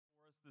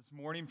This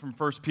morning from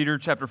 1 Peter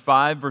chapter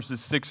 5, verses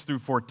 6 through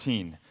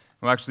 14.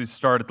 We'll actually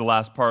start at the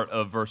last part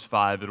of verse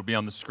 5. It'll be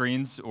on the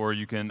screens, or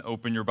you can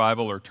open your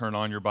Bible or turn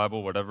on your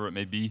Bible, whatever it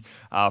may be.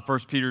 1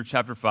 Peter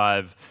chapter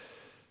 5,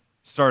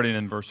 starting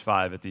in verse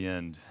 5 at the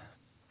end.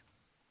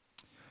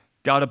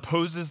 God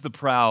opposes the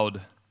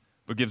proud,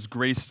 but gives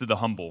grace to the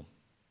humble.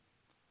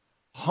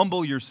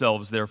 Humble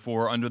yourselves,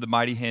 therefore, under the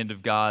mighty hand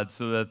of God,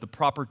 so that at the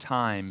proper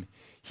time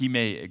he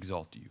may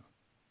exalt you,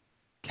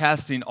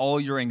 casting all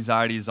your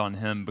anxieties on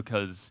him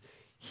because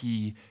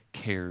he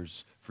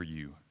cares for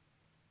you.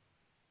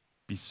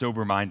 Be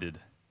sober-minded.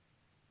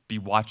 Be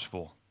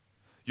watchful.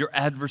 Your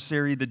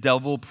adversary, the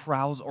devil,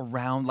 prowls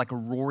around like a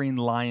roaring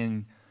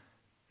lion,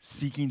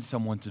 seeking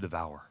someone to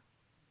devour.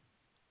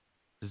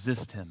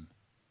 Resist him,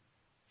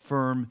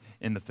 firm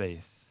in the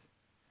faith,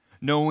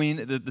 knowing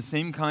that the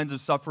same kinds of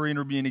suffering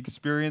are being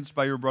experienced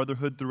by your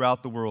brotherhood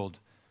throughout the world.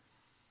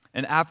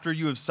 And after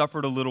you have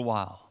suffered a little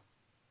while,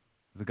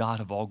 the God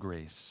of all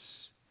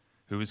grace,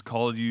 who has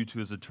called you to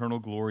his eternal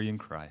glory in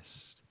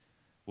Christ,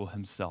 will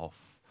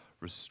himself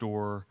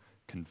restore,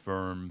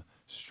 confirm,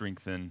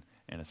 strengthen,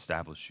 and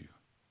establish you.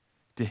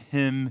 To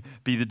him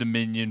be the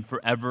dominion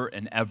forever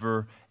and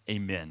ever.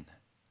 Amen.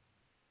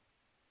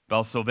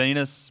 About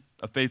Silvanus,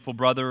 a faithful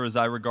brother as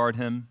I regard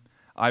him,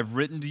 I've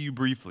written to you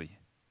briefly,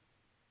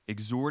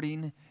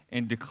 exhorting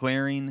and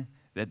declaring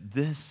that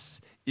this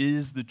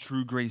is the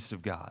true grace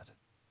of God.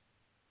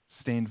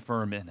 Stand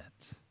firm in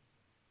it.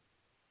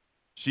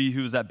 She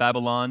who is at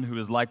Babylon, who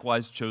is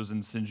likewise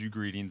chosen, sends you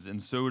greetings,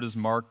 and so does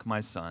Mark,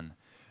 my son.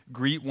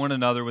 Greet one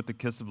another with the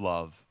kiss of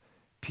love.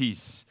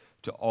 Peace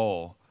to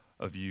all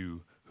of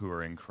you who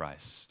are in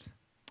Christ.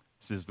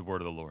 This is the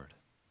word of the Lord.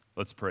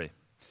 Let's pray.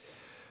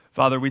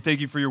 Father, we thank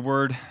you for your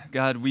word.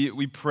 God,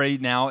 we pray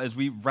now as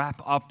we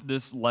wrap up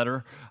this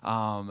letter,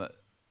 God,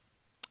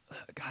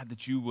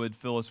 that you would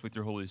fill us with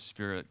your Holy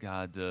Spirit,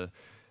 God, to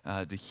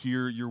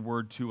hear your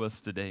word to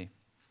us today.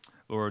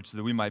 Lord, so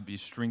that we might be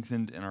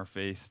strengthened in our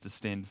faith to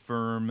stand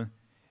firm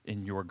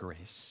in your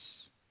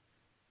grace.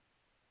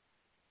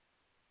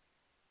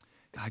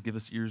 God, give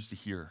us ears to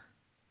hear,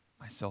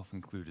 myself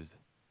included,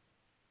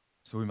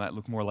 so we might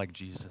look more like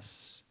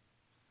Jesus.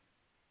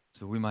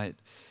 So we might,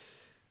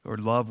 Lord,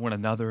 love one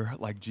another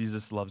like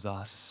Jesus loves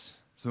us.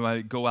 So we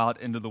might go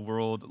out into the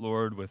world,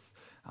 Lord, with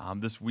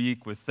this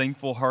week with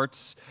thankful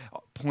hearts,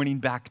 pointing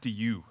back to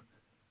you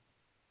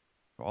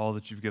for all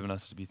that you've given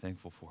us to be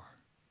thankful for.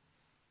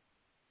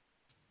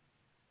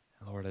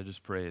 Lord, I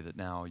just pray that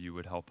now you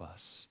would help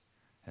us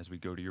as we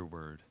go to your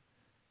word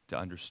to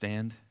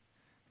understand,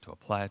 to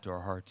apply it to our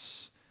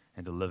hearts,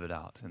 and to live it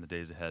out in the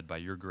days ahead. By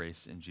your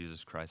grace in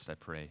Jesus Christ, I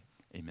pray.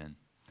 Amen.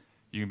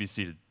 You can be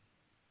seated.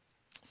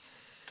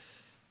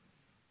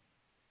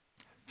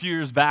 A few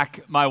years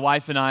back, my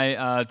wife and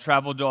I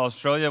traveled to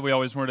Australia. We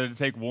always wanted to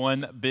take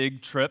one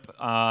big trip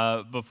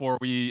before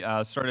we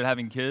started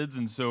having kids,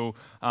 and so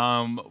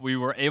we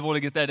were able to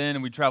get that in,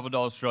 and we traveled to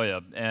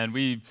Australia. And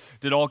we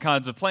did all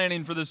kinds of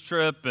planning for this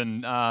trip,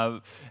 and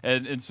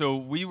so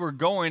we were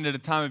going at a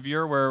time of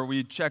year where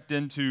we checked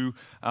into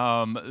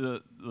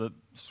the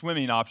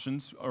swimming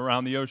options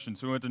around the ocean.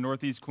 So we went to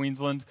northeast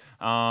Queensland.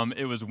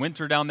 It was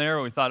winter down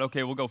there. We thought,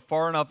 okay, we'll go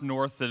far enough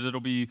north that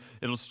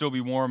it'll still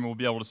be warm and we'll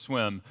be able to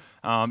swim.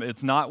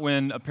 It's not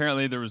when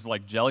apparently there was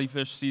like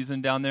jellyfish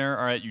season down there.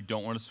 All right, you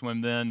don't want to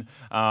swim then.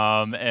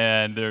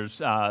 And there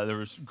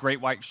was great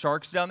white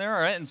sharks down there.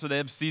 All right, and so they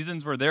have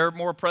seasons where they're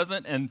more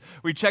present. And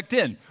we checked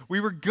in. We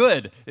were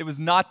good. It was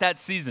not that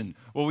season.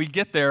 Well, we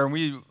get there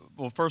and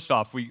first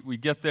off, we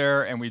get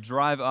there and we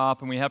drive up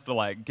and we have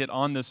to get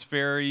on this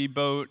ferry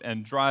boat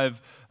and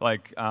drive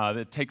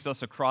that takes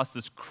us across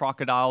this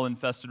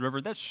crocodile-infested river.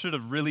 That should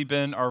have really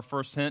been our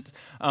first hint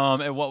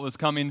at what was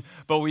coming.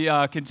 But we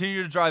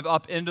continue to drive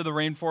up into the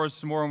rainforest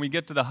some more, and we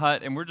get to the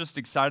hut, and we're just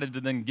excited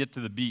to then get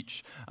to the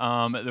beach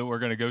that we're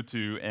going to go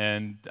to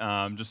and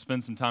just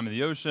spend some time in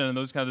the ocean and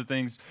those kinds of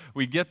things.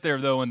 We get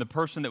there, though, and the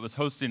person that was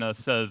hosting us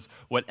says,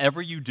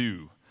 "Whatever you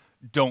do,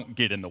 don't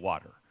get in the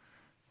water."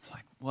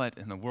 What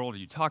in the world are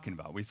you talking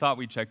about? We thought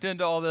we checked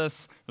into all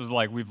this. It was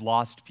like, we've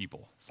lost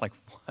people. It's like,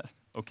 what?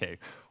 Okay,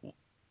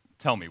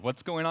 tell me,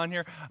 what's going on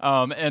here?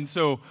 And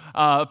so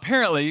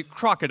apparently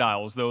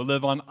crocodiles, though,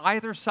 live on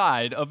either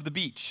side of the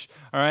beach.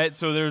 All right,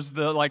 so there's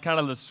the kind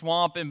of the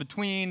swamp in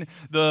between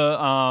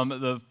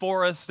the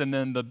forest and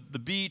then the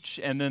beach,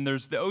 and then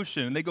there's the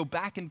ocean, and they go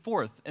back and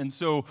forth. And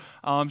so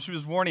she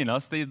was warning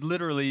us, they had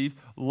literally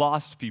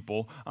lost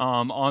people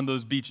on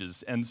those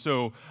beaches. And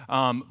so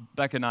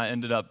Becca and I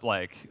ended up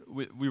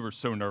we were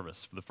so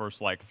nervous for the first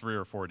 3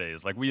 or 4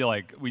 days. We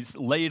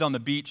laid on the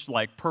beach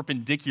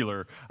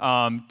perpendicular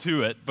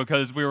to it,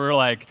 because we were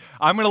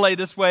I'm going to lay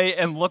this way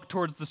and look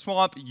towards the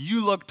swamp.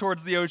 You look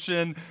towards the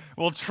ocean.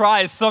 We'll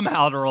try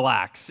somehow to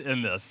relax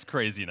in this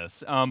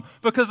craziness.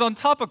 Because on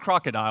top of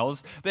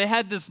crocodiles, they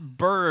had this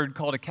bird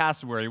called a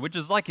cassowary, which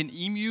is like an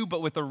emu,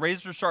 but with a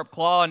razor-sharp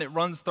claw, and it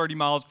runs 30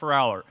 miles per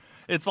hour.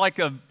 It's like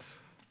a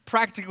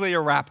practically a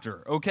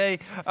raptor, okay?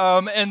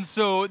 And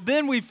so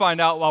then we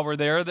find out while we're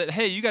there that,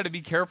 hey, you got to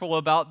be careful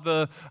about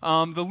the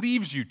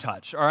leaves you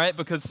touch, all right?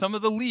 Because some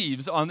of the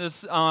leaves on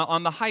this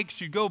on the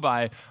hikes you go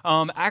by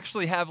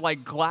actually have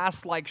like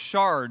glass-like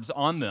shards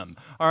on them,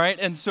 all right?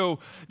 And so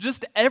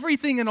just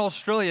everything in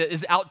Australia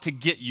is out to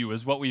get you,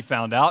 is what we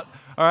found out,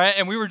 all right?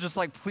 And we were just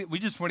like, we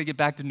just want to get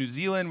back to New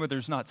Zealand where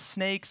there's not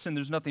snakes and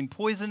there's nothing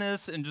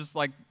poisonous, and just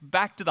like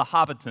back to the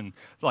Hobbiton,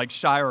 like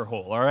Shire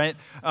Hole, all right?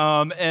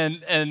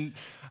 And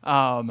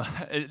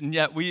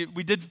yet we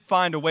did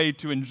find a way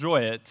to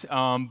enjoy it,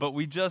 but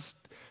we just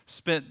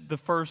spent the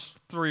first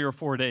 3 or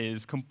 4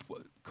 days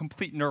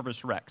complete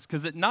nervous wrecks.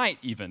 Because at night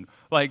even,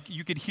 like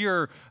you could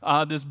hear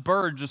this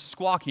bird just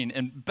squawking,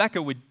 and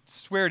Becca would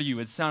swear to you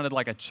it sounded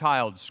like a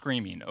child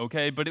screaming,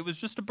 okay? But it was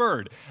just a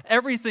bird.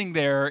 Everything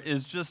there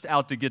is just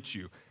out to get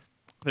you.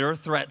 There are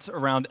threats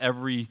around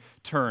every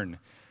turn.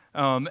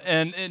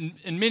 And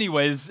in many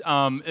ways,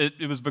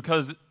 it was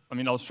because,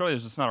 Australia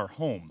is just not our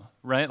home,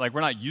 right? Like,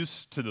 we're not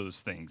used to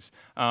those things.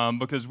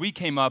 Because we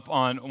came up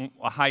on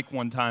a hike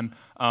one time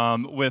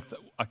with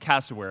a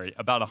cassowary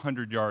about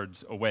 100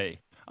 yards away.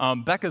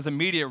 Becca's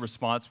immediate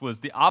response was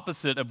the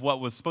opposite of what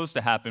was supposed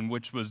to happen,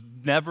 which was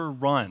never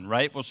run,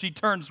 right? Well, she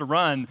turns to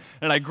run,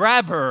 and I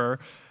grab her,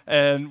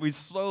 and we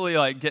slowly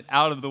get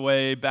out of the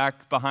way,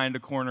 back behind a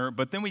corner.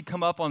 But then we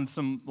come up on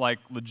some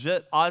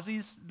legit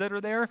Aussies that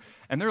are there,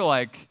 and they're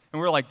like, and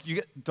we're like,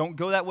 don't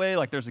go that way.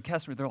 Like, there's a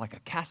cassowary. They're like,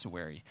 a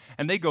cassowary,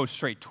 and they go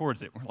straight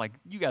towards it. We're like,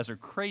 you guys are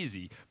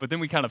crazy. But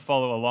then we kind of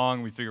follow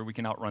along. We figure we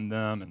can outrun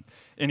them, and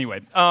anyway,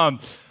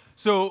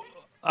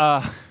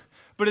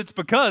 But it's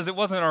because it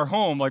wasn't our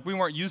home. Like, we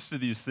weren't used to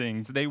these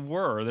things. They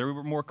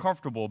were more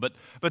comfortable. But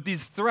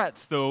these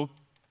threats, though,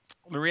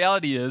 the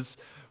reality is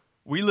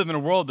we live in a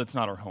world that's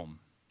not our home.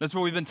 That's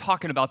what we've been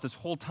talking about this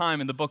whole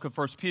time in the book of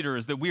 1 Peter,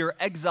 is that we are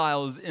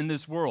exiles in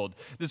this world.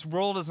 This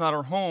world is not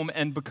our home,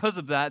 and because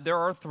of that, there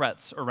are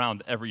threats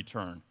around every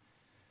turn.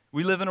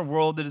 We live in a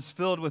world that is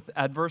filled with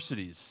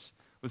adversities,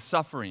 with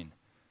suffering.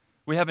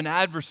 We have an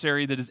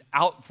adversary that is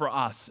out for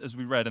us, as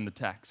we read in the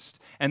text.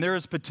 And there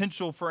is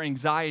potential for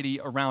anxiety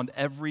around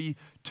every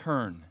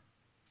turn.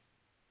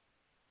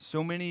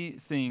 So many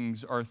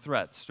things are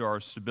threats to our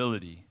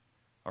stability,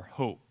 our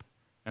hope,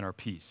 and our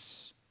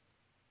peace.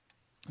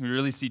 We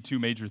really see two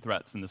major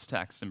threats in this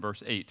text. In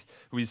verse 8,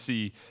 we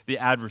see the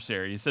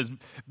adversary. He says,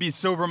 be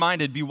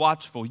sober-minded, be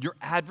watchful. Your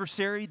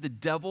adversary, the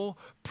devil,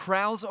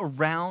 prowls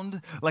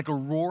around like a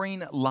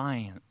roaring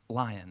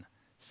lion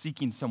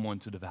seeking someone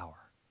to devour.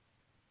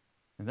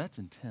 And that's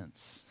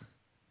intense.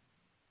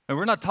 And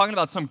we're not talking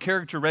about some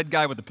caricature red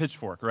guy with a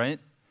pitchfork, right?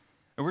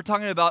 And we're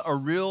talking about a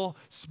real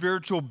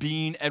spiritual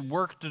being at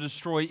work to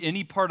destroy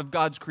any part of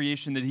God's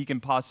creation that he can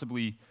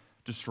possibly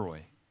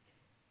destroy.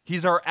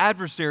 He's our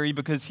adversary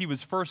because he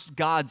was first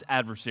God's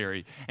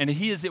adversary. And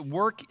he is at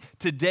work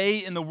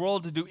today in the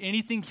world to do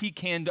anything he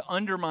can to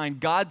undermine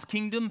God's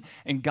kingdom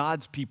and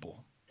God's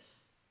people.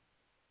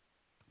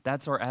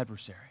 That's our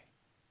adversary,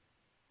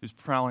 who's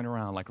prowling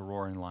around like a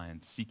roaring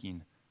lion,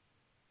 seeking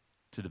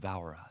to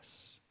devour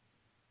us.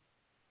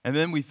 And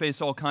then we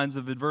face all kinds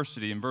of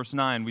adversity. In verse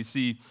 9, we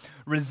see,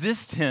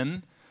 resist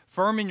him,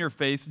 firm in your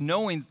faith,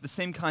 knowing that the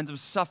same kinds of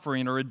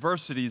suffering or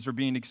adversities are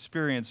being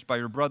experienced by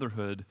your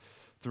brotherhood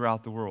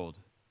throughout the world.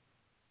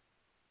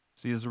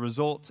 See, as a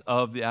result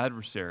of the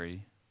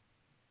adversary,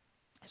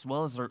 as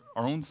well as our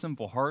own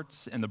sinful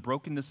hearts and the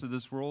brokenness of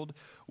this world,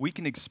 we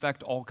can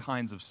expect all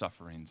kinds of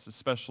sufferings,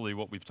 especially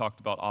what we've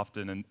talked about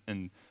often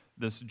in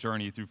this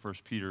journey through 1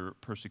 Peter,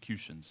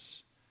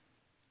 persecutions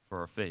for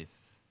our faith.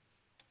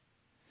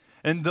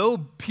 And though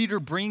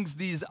Peter brings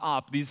these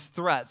up, these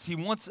threats, he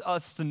wants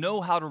us to know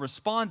how to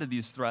respond to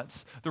these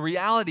threats. The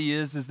reality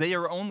is they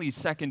are only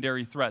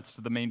secondary threats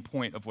to the main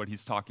point of what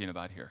he's talking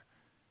about here.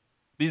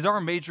 These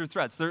are major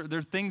threats.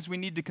 They're things we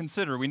need to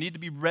consider. We need to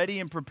be ready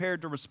and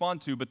prepared to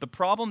respond to. But the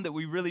problem that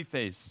we really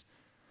face,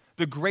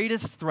 the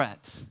greatest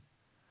threat,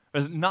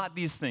 is not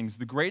these things.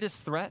 The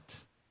greatest threat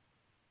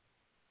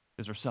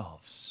is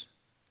ourselves.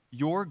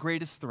 Your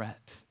greatest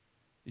threat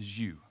is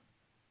you.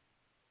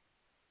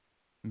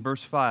 In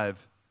verse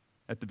 5,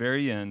 at the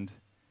very end,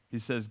 he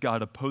says,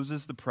 God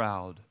opposes the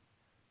proud,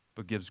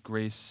 but gives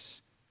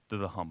grace to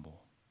the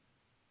humble.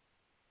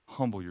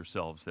 Humble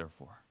yourselves,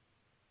 therefore.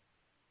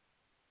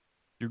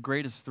 Your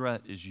greatest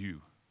threat is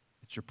you.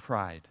 It's your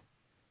pride.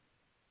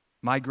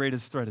 My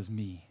greatest threat is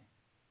me.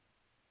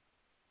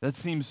 That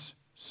seems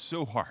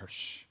so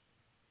harsh.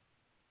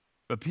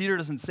 But Peter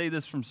doesn't say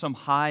this from some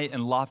high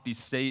and lofty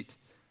state,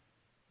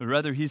 but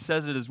rather he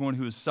says it as one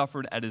who has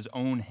suffered at his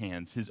own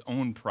hands, his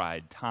own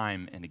pride,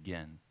 time and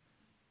again.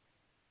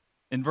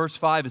 In verse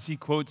 5, as he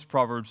quotes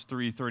Proverbs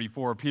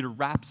 3:34, Peter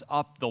wraps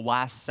up the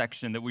last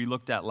section that we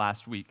looked at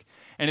last week.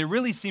 And it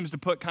really seems to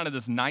put kind of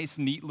this nice,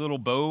 neat little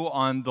bow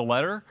on the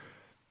letter.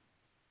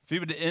 If he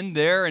would end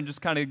there and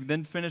just kind of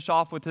then finish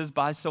off with his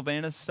By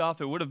Sylvanus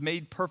stuff, it would have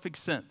made perfect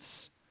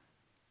sense.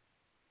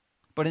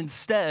 But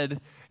instead,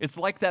 it's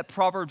like that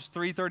Proverbs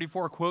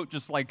 3:34 quote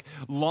just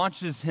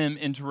launches him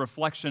into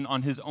reflection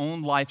on his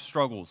own life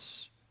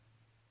struggles.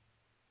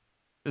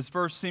 This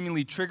verse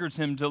seemingly triggers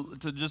him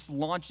to just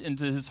launch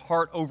into his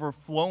heart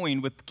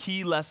overflowing with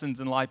key lessons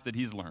in life that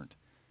he's learned.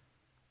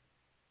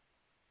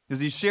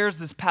 Because he shares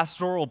this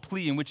pastoral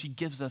plea in which he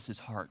gives us his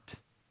heart.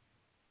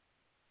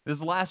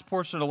 This last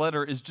portion of the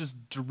letter is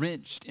just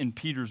drenched in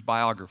Peter's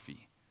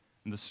biography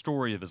and the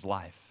story of his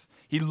life.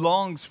 He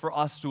longs for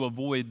us to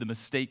avoid the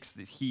mistakes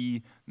that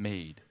he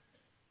made,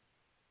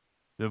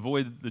 to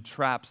avoid the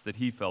traps that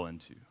he fell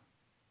into.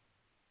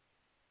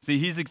 See,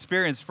 he's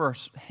experienced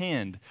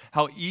firsthand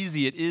how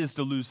easy it is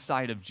to lose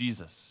sight of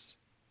Jesus.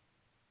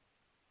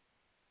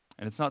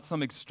 And it's not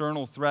some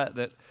external threat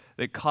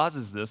that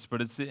causes this,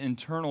 but it's the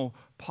internal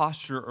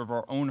posture of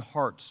our own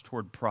hearts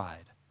toward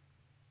pride.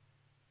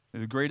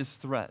 The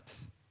greatest threat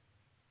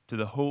to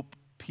the hope,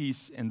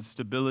 peace, and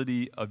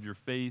stability of your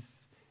faith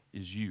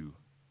is you.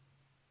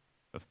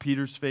 Of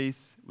Peter's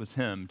faith was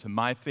him. To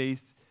my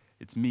faith,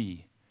 it's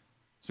me.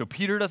 So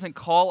Peter doesn't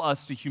call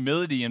us to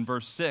humility in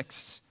verse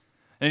 6.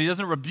 And he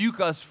doesn't rebuke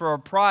us for our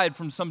pride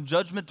from some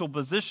judgmental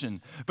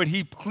position, but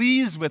he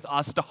pleads with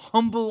us to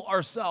humble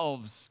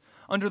ourselves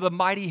under the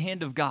mighty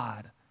hand of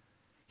God.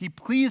 He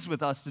pleads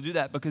with us to do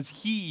that because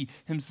he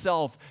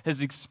himself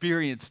has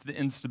experienced the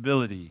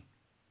instability,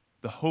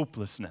 the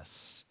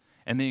hopelessness,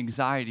 and the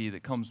anxiety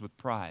that comes with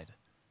pride.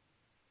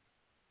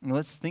 And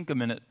let's think a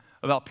minute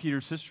about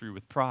Peter's history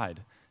with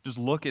pride. Just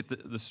look at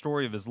the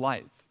story of his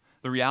life,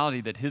 the reality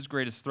that his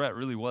greatest threat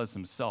really was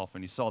himself,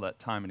 and he saw that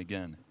time and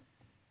again.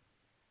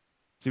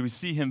 See, we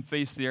see him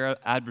face the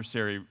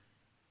adversary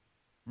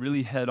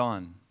really head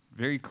on,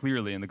 very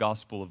clearly in the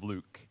Gospel of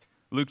Luke.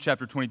 Luke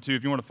chapter 22,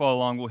 if you want to follow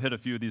along, we'll hit a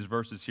few of these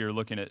verses here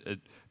looking at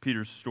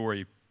Peter's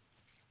story.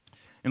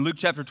 In Luke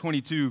chapter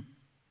 22,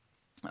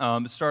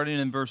 starting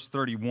in verse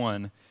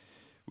 31,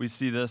 we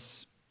see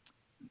this.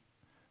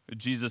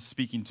 Jesus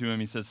speaking to him,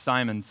 he says,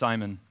 "Simon,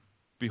 Simon,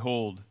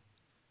 behold,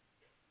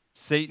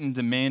 Satan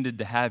demanded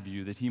to have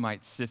you that he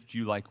might sift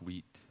you like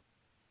wheat.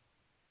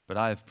 But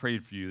I have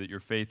prayed for you that your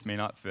faith may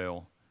not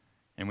fail,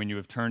 and when you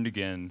have turned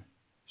again,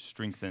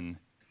 strengthen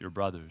your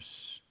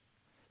brothers."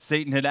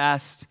 Satan had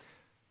asked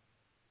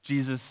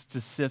Jesus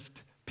to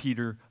sift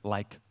Peter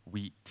like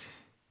wheat.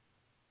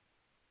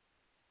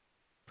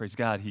 Praise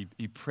God,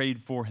 he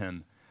prayed for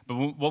him. But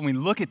when we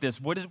look at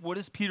this, what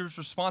is Peter's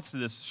response to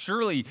this?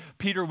 Surely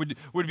Peter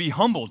would be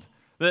humbled.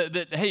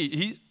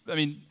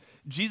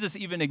 Jesus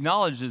even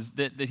acknowledges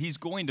that he's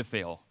going to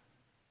fail.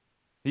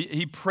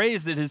 He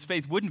prays that his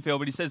faith wouldn't fail,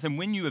 but he says, and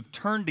when you have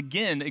turned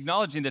again,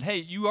 acknowledging that,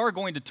 hey, you are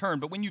going to turn,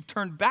 but when you've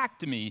turned back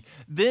to me,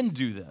 then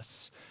do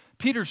this.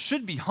 Peter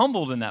should be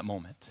humbled in that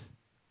moment.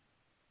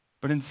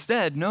 But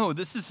instead, no,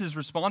 this is his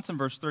response in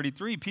verse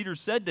 33. Peter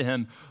said to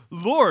him,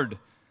 "Lord,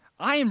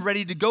 I am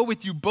ready to go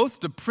with you both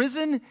to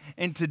prison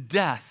and to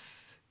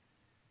death."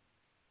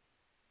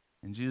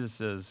 And Jesus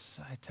says,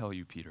 "I tell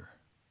you, Peter,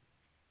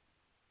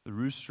 the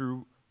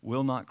rooster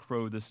will not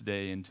crow this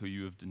day until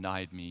you have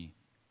denied me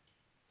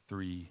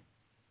 3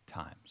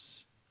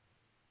 times.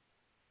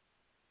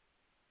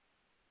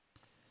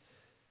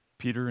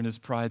 Peter in his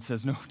pride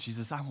says, "No,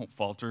 Jesus, I won't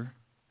falter.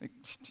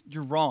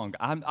 You're wrong.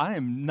 I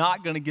am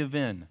not going to give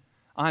in.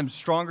 I'm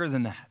stronger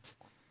than that."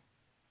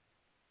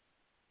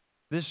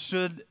 This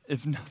should,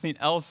 if nothing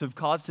else, have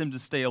caused him to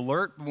stay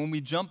alert. But when we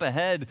jump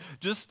ahead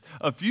just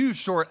a few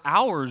short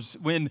hours,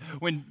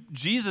 when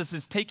Jesus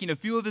is taking a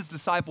few of his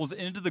disciples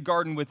into the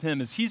garden with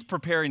him as he's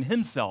preparing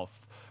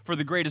himself for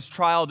the greatest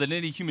trial that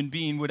any human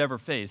being would ever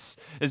face.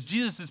 As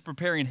Jesus is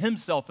preparing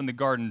himself in the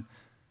garden,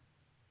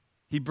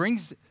 he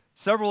brings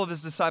several of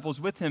his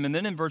disciples with him. And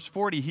then in verse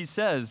 40, he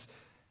says,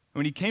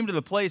 when he came to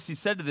the place, he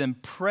said to them,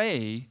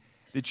 "Pray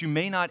that you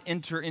may not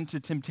enter into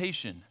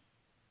temptation."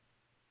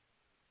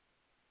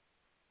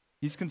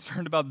 He's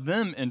concerned about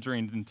them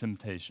entering into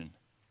temptation.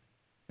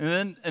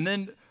 And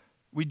then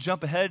we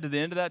jump ahead to the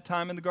end of that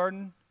time in the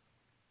garden,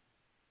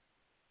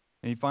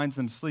 and he finds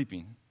them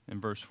sleeping in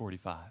verse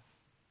 45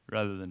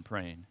 rather than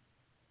praying.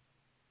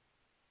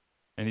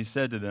 And he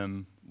said to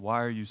them,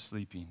 "Why are you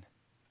sleeping?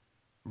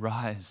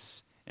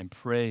 Rise and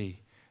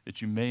pray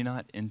that you may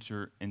not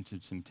enter into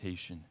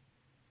temptation."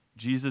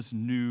 Jesus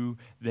knew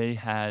they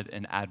had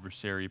an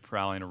adversary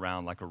prowling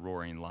around like a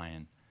roaring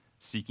lion,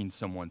 seeking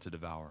someone to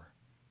devour.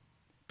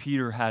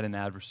 Peter had an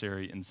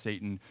adversary in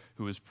Satan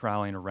who was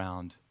prowling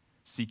around,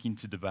 seeking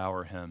to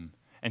devour him.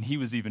 And he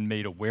was even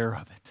made aware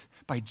of it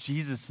by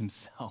Jesus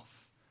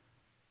himself.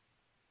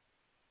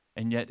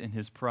 And yet in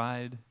his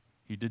pride,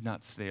 he did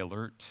not stay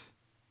alert.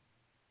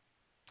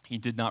 He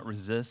did not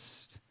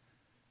resist,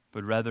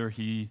 but rather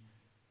he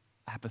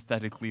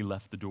apathetically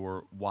left the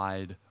door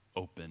wide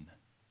open.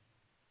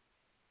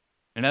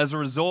 And as a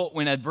result,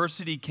 when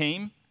adversity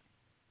came,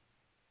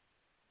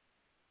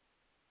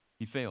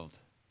 he failed.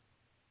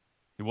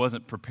 He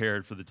wasn't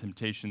prepared for the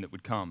temptation that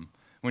would come.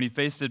 When he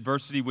faced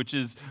adversity, was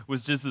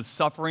just the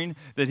suffering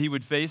that he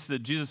would face that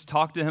Jesus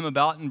talked to him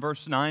about in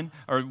verse 9,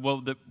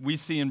 that we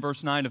see in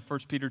verse 9 of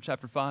 1 Peter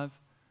chapter 5,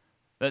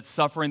 that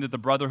suffering that the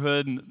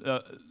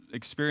brotherhood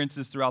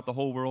experiences throughout the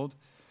whole world.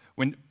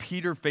 When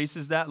Peter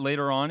faces that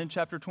later on in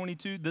chapter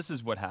 22, this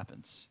is what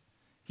happens.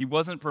 He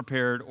wasn't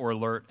prepared or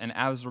alert, and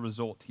as a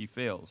result, he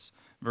fails.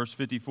 Verse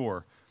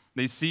 54,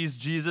 they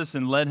seized Jesus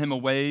and led him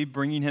away,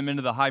 bringing him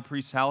into the high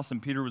priest's house, and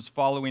Peter was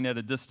following at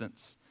a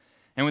distance.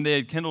 And when they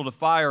had kindled a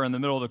fire in the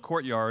middle of the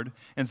courtyard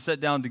and sat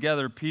down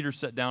together, Peter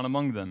sat down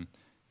among them.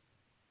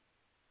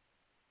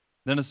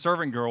 Then a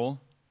servant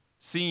girl,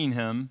 seeing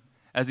him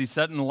as he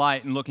sat in the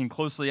light and looking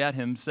closely at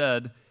him,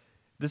 said,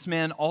 "This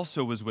man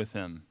also was with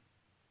him."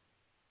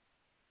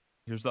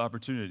 Here's the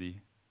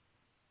opportunity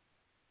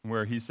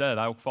where he said,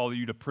 "I will follow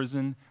you to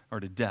prison or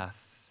to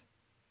death."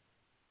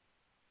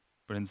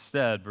 But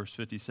instead, verse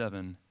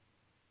 57,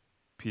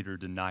 Peter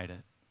denied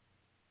it,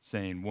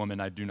 saying, "Woman,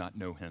 I do not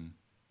know him."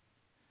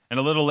 And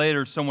a little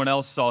later, someone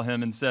else saw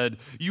him and said,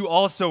 "You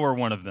also are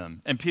one of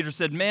them." And Peter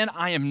said, "Man,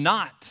 I am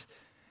not."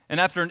 And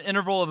after an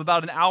interval of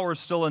about an hour,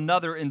 still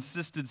another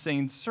insisted,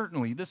 saying,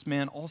 "Certainly, this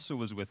man also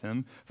was with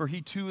him, for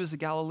he too is a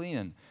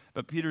Galilean."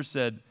 But Peter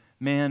said,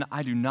 "Man,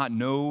 I do not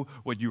know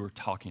what you are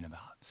talking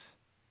about."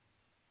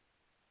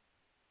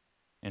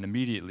 And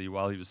immediately,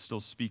 while he was still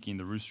speaking,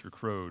 the rooster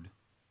crowed,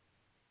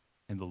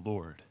 and the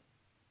Lord,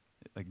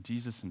 like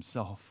Jesus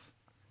himself,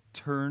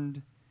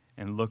 turned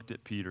and looked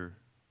at Peter.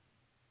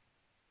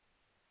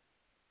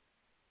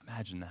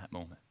 Imagine that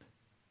moment.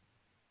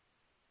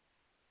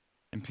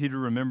 And Peter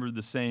remembered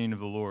the saying of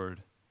the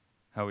Lord,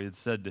 how he had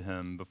said to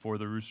him, "Before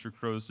the rooster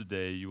crows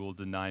today, you will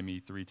deny me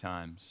 3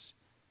 times."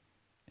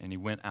 And he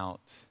went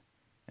out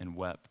and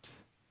wept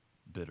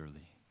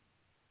bitterly.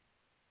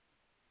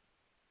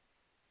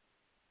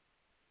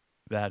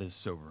 That is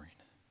sobering.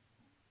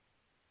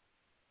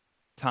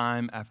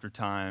 Time after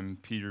time,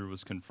 Peter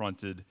was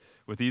confronted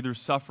with either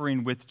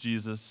suffering with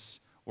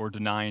Jesus or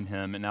denying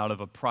him, and out of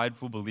a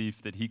prideful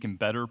belief that he can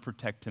better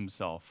protect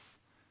himself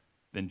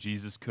than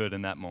Jesus could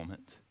in that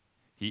moment,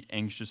 he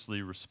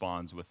anxiously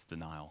responds with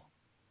denial.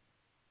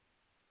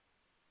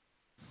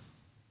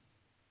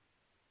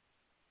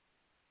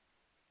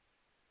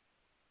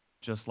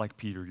 Just like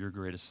Peter, your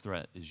greatest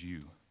threat is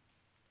you,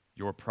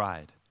 your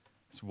pride.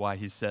 That's why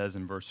he says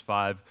in verse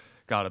 5,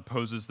 God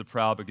opposes the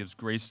proud but gives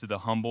grace to the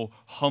humble.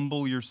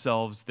 Humble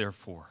yourselves,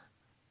 therefore,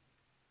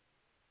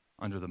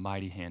 under the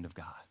mighty hand of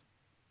God.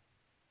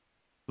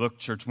 Look,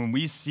 church, when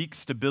we seek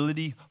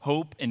stability,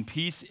 hope, and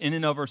peace in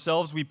and of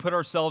ourselves, we put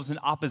ourselves in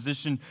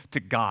opposition to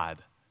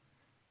God.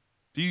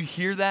 Do you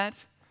hear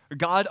that?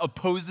 God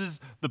opposes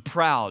the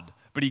proud,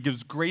 but he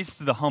gives grace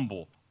to the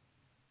humble.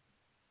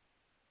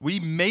 We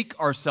make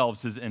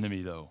ourselves his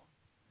enemy, though.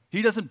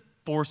 He doesn't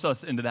force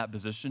us into that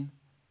position.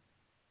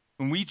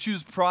 When we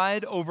choose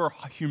pride over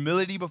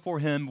humility before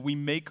him, we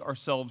make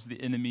ourselves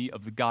the enemy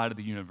of the God of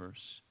the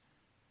universe.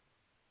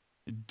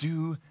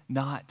 Do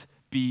not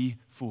be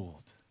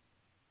fooled.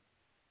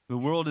 The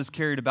world is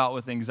carried about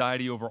with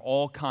anxiety over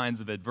all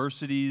kinds of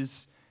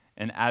adversities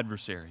and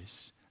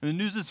adversaries. And the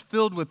news is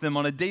filled with them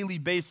on a daily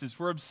basis.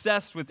 We're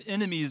obsessed with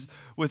enemies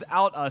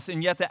without us,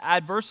 and yet the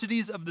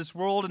adversities of this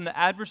world and the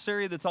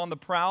adversary that's on the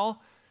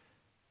prowl,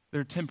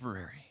 they're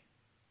temporary.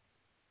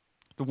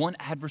 The one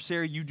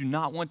adversary you do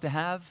not want to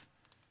have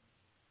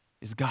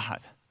is God.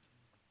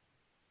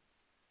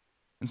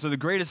 And so the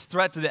greatest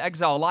threat to the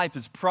exile life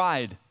is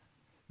pride,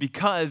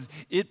 because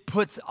it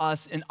puts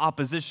us in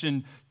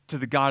opposition to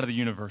the God of the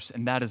universe,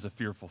 and that is a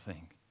fearful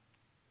thing.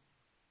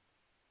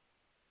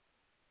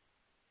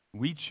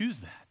 We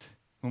choose that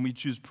when we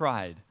choose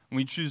pride, when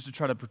we choose to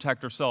try to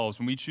protect ourselves,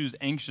 when we choose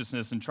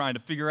anxiousness and trying to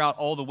figure out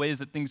all the ways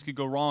that things could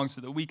go wrong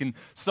so that we can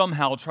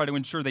somehow try to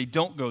ensure they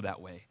don't go that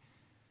way.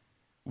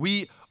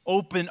 We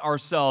open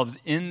ourselves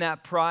in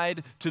that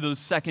pride to those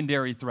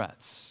secondary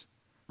threats.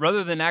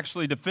 Rather than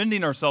actually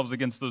defending ourselves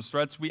against those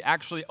threats, we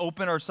actually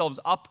open ourselves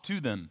up to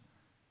them.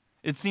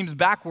 It seems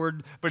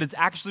backward, but it's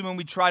actually when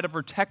we try to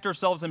protect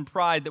ourselves in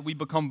pride that we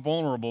become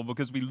vulnerable,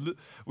 because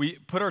we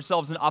put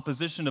ourselves in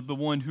opposition of the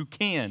one who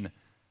can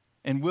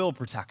and will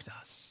protect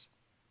us.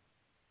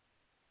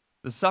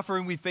 The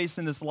suffering we face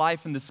in this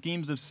life and the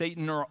schemes of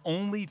Satan are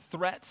only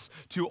threats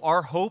to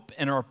our hope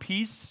and our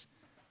peace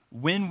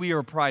when we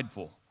are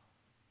prideful.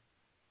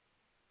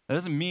 That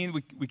doesn't mean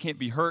we can't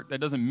be hurt.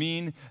 That doesn't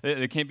mean that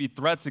there can't be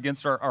threats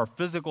against our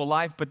physical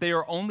life, but they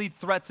are only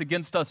threats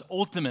against us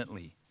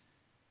ultimately,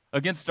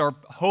 against our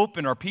hope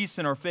and our peace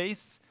and our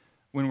faith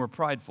when we're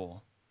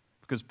prideful,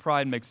 because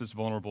pride makes us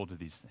vulnerable to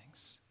these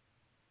things.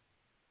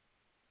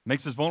 It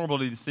makes us vulnerable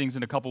to these things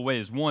in a couple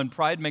ways. One,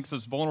 pride makes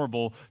us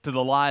vulnerable to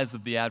the lies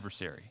of the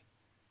adversary.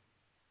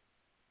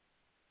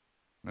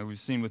 Like we've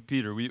seen with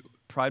Peter,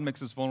 pride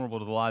makes us vulnerable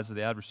to the lies of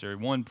the adversary.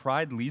 One,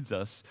 pride leads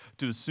us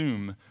to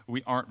assume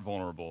we aren't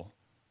vulnerable.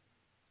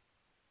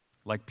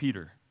 Like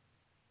Peter.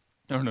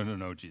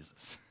 No,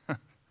 Jesus.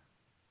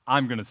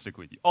 I'm going to stick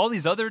with you. All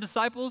these other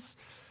disciples,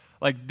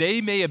 like they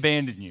may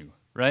abandon you,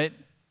 right?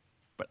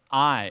 But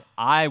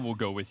I will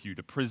go with you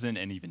to prison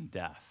and even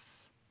death.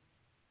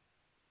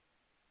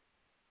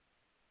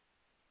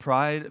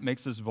 Pride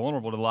makes us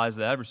vulnerable to the lies of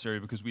the adversary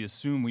because we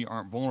assume we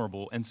aren't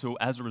vulnerable. And so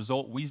as a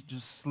result, we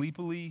just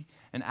sleepily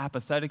and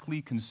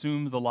apathetically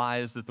consume the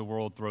lies that the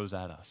world throws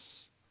at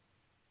us.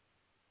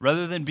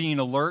 Rather than being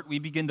alert, we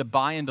begin to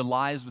buy into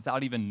lies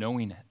without even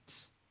knowing it.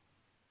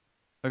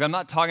 Like, I'm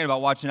not talking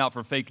about watching out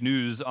for fake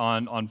news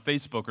on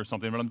Facebook or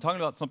something, but I'm talking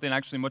about something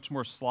actually much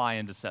more sly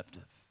and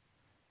deceptive.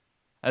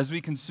 As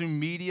we consume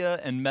media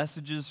and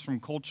messages from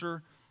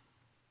culture,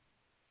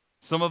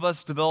 some of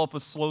us develop a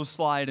slow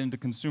slide into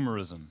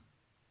consumerism.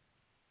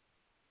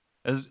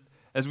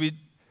 As we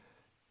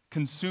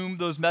consume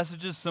those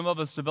messages, some of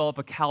us develop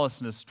a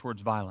callousness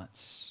towards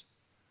violence,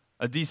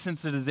 a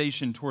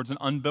desensitization towards an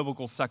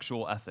unbiblical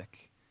sexual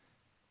ethic,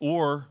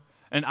 or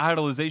an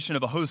idolization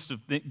of a host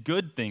of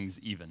good things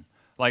even,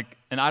 like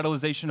an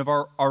idolization of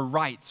our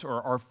rights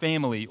or our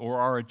family or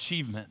our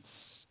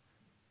achievements.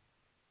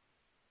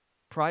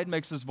 Pride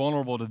makes us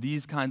vulnerable to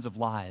these kinds of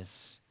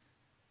lies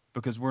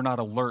because we're not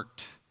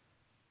alert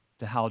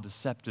to how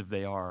deceptive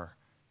they are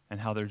and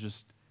how they're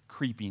just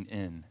creeping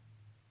in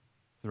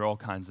through all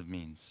kinds of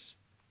means.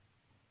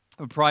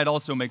 But pride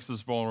also makes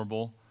us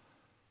vulnerable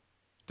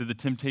to the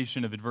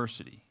temptation of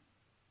adversity,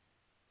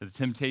 to the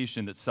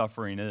temptation that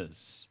suffering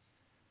is.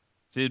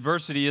 See,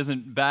 adversity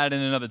isn't bad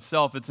in and of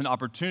itself. It's an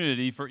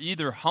opportunity for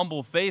either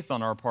humble faith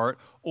on our part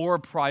or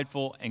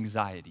prideful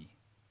anxiety.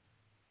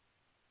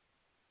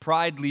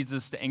 Pride leads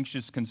us to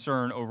anxious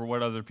concern over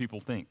what other people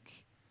think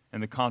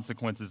and the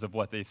consequences of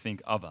what they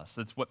think of us.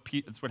 That's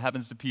what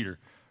happens to Peter,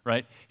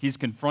 right? He's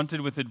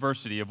confronted with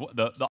adversity, of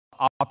the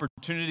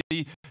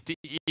opportunity to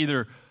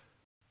either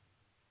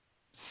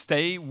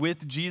stay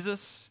with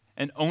Jesus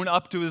and own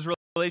up to his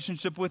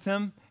relationship with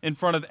him in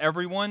front of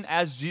everyone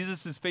as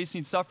Jesus is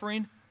facing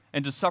suffering,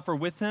 and to suffer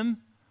with him,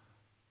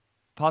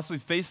 possibly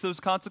face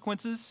those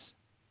consequences,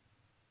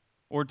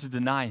 or to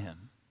deny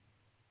him.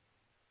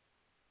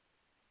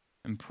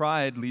 And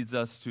pride leads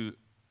us to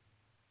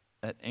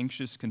that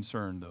anxious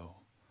concern, though.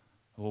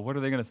 Well, what are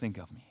they going to think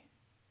of me?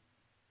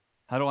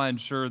 How do I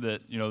ensure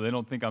that, they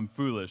don't think I'm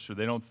foolish, or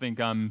they don't think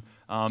I'm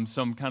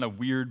some kind of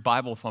weird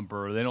Bible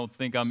thumper, or they don't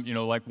think I'm,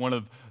 like one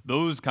of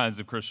those kinds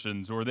of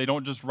Christians, or they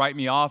don't just write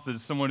me off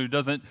as someone who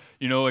doesn't,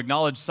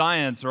 acknowledge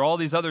science, or all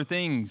these other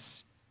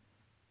things.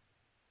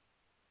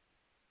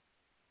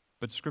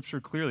 But Scripture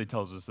clearly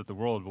tells us that the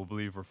world will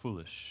believe we're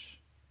foolish,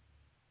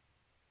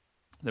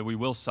 that we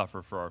will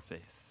suffer for our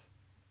faith.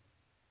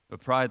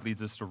 But pride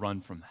leads us to run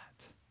from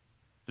that,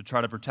 to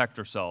try to protect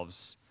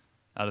ourselves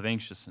out of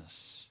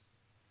anxiousness.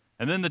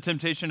 And then the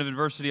temptation of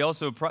adversity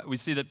also, we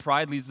see that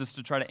pride leads us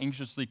to try to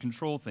anxiously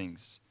control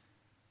things.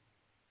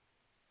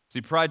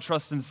 See, pride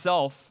trusts in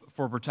self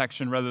for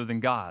protection rather than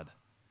God.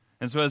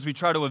 And so as we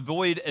try to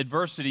avoid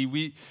adversity,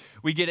 we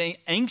get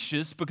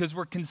anxious because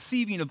we're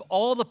conceiving of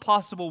all the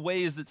possible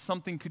ways that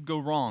something could go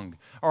wrong.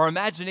 Our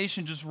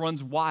imagination just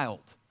runs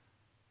wild.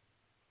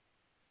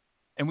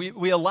 And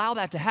we allow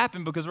that to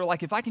happen because we're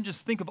like, if I can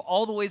just think of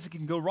all the ways it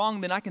can go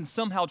wrong, then I can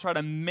somehow try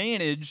to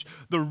manage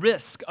the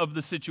risk of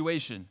the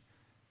situation,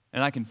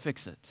 and I can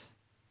fix it.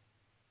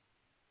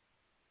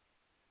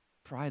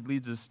 Pride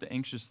leads us to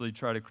anxiously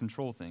try to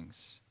control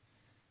things.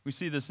 We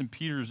see this in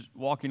Peter's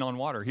walking on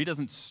water. He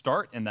doesn't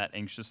start in that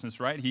anxiousness,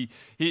 right? He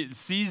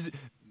sees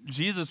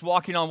Jesus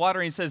walking on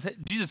water, and he says, hey,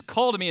 Jesus,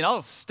 call to me, and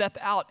I'll step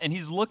out. And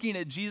he's looking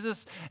at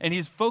Jesus, and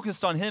he's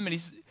focused on him,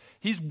 and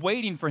he's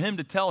waiting for him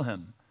to tell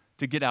him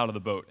to get out of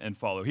the boat and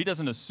follow. He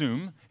doesn't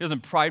assume. He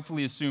doesn't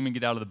pridefully assume and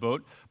get out of the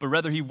boat, but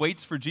rather he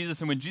waits for Jesus,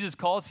 and when Jesus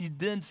calls, he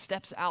then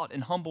steps out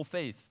in humble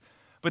faith.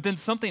 But then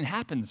something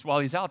happens while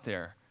he's out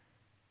there.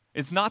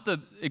 It's not the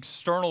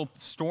external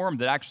storm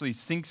that actually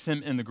sinks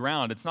him in the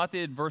ground. It's not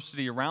the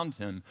adversity around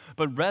him,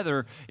 but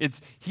rather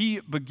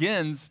he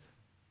begins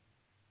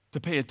to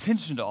pay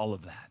attention to all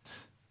of that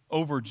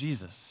over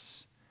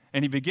Jesus.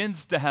 And he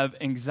begins to have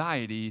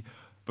anxiety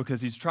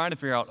because he's trying to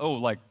figure out, how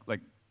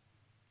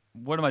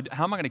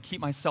am I going to keep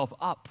myself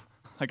up?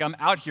 Like, I'm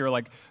out here,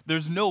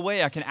 there's no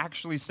way I can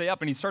actually stay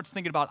up. And he starts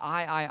thinking about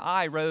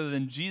I, rather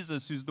than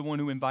Jesus, who's the one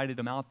who invited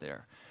him out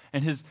there.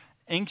 And his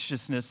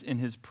anxiousness in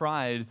his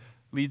pride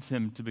leads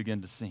him to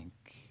begin to sink.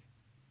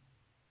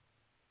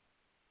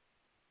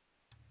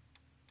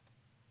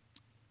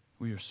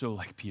 We are so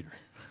like Peter.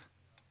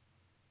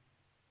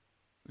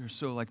 We are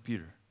so like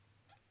Peter.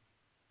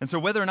 And so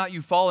whether or not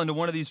you fall into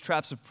one of these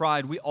traps of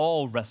pride, we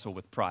all wrestle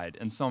with pride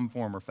in some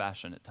form or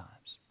fashion at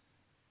times.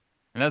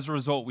 And as a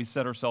result, we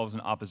set ourselves in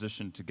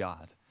opposition to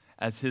God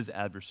as his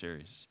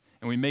adversaries,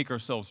 and we make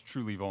ourselves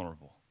truly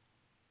vulnerable.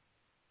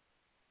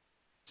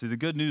 See, the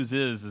good news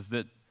is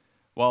that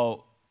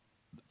while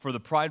for the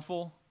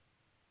prideful,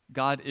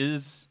 God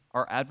is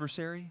our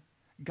adversary,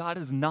 God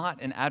is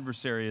not an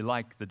adversary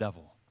like the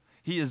devil.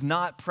 He is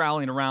not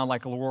prowling around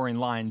like a roaring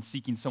lion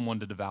seeking someone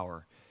to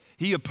devour.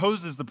 He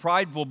opposes the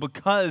prideful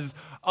because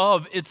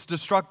of its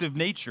destructive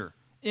nature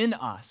in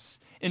us.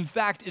 In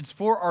fact, it's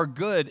for our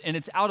good, and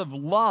it's out of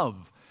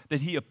love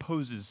that he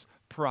opposes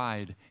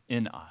pride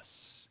in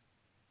us.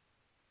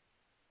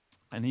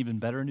 And even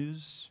better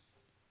news,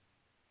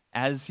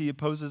 as he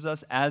opposes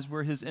us, as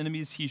we're his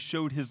enemies, he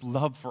showed his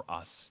love for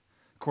us,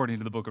 according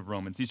to the book of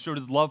Romans. He showed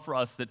his love for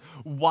us that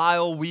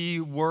while we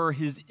were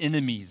his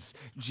enemies,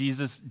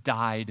 Jesus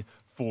died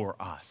for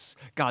us.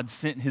 God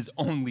sent his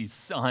only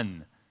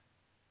son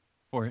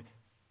for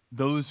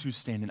those who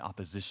stand in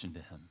opposition to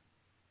him.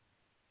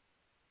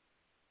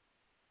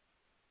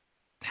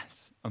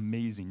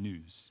 amazing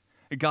news.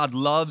 God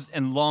loves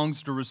and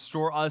longs to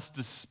restore us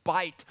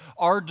despite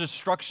our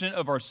destruction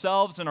of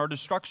ourselves and our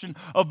destruction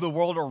of the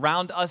world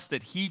around us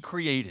that He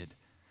created.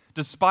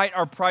 Despite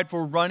our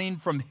prideful running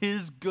from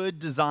His good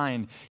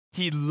design,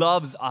 He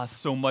loves us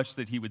so much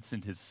that He would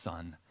send His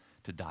Son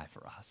to die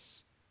for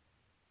us.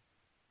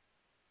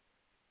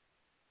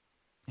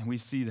 And we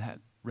see that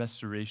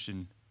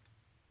restoration,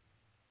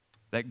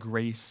 that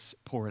grace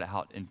poured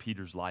out in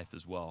Peter's life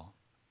as well.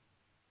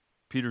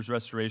 Peter's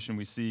restoration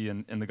we see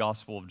in the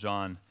Gospel of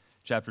John,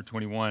 chapter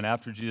 21.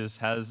 After Jesus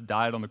has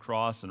died on the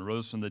cross and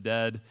rose from the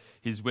dead,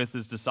 He's with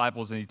His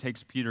disciples, and He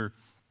takes Peter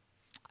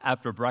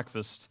after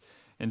breakfast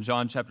in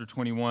John chapter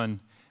 21,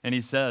 and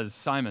He says,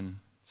 "Simon,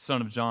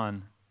 son of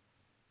John,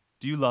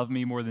 do you love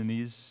me more than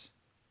these?"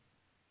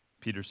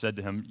 Peter said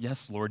to Him,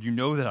 "Yes, Lord, you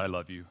know that I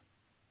love you."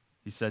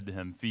 He said to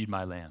him, "Feed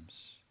my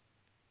lambs."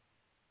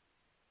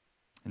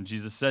 And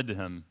Jesus said to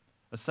him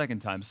a second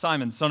time,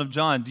 "Simon, son of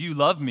John, do you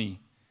love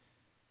me?"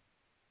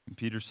 And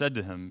Peter said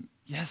to Him,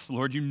 "Yes,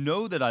 Lord, you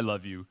know that I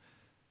love you."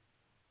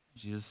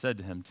 Jesus said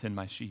to him, "Tend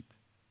my sheep."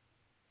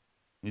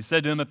 And He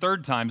said to him a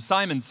third time,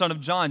 "Simon, son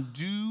of John,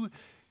 do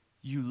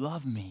you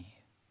love me?"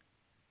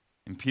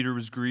 And Peter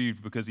was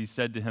grieved because He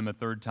said to him a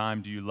third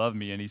time, "Do you love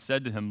me?" And he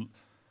said to Him,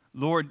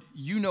 "Lord,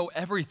 you know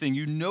everything.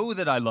 You know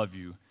that I love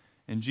you."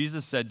 And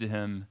Jesus said to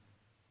him,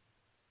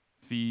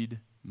 "Feed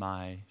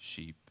my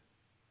sheep.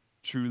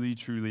 Truly,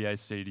 truly, I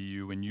say to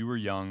you, when you were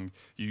young,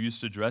 you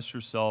used to dress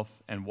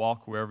yourself and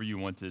walk wherever you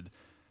wanted.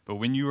 But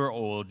when you are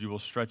old, you will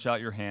stretch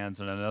out your hands,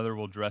 and another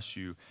will dress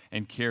you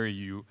and carry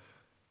you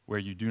where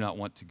you do not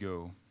want to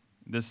go."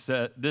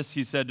 This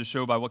He said to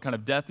show by what kind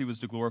of death He was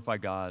to glorify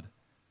God.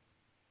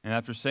 And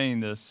after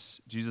saying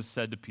this, Jesus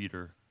said to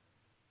Peter,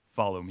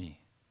 "Follow me."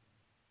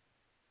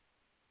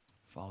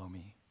 Follow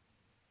me.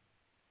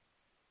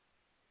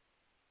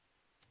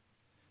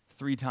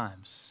 3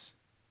 times,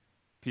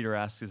 Peter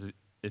asks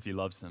if he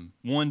loves him,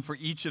 one for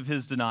each of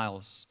his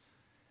denials.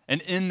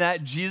 And in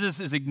that,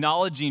 Jesus is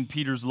acknowledging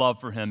Peter's love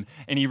for him,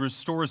 and He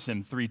restores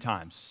him 3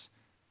 times.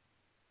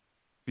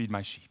 Feed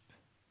my sheep,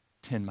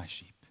 tend my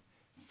sheep,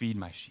 feed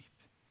my sheep.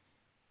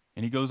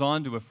 And He goes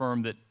on to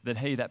affirm that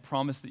hey, that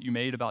promise that you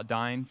made about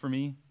dying for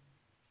me,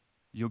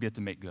 you'll get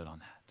to make good on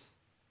that.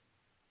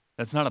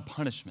 That's not a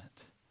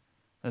punishment.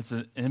 That's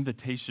an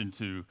invitation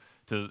to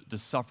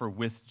suffer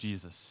with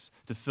Jesus,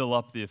 to fill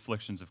up the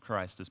afflictions of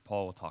Christ, as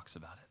Paul talks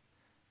about it.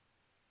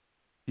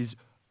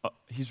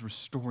 He's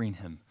restoring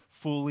him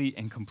fully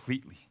and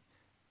completely.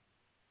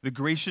 The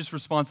gracious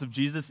response of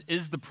Jesus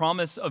is the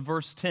promise of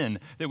verse 10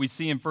 that we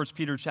see in 1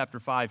 Peter chapter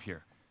 5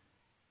 here.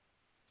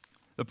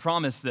 The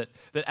promise that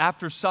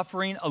after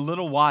suffering a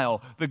little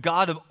while, the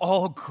God of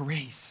all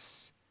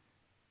grace,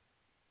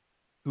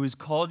 who has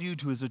called you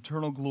to His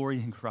eternal glory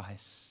in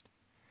Christ,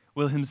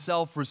 will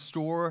Himself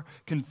restore,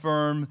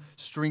 confirm,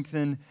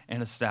 strengthen,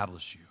 and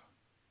establish you.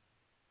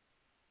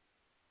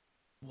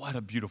 What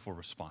a beautiful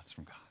response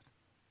from God.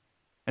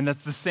 And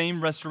that's the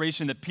same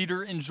restoration that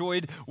Peter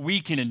enjoyed,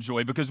 we can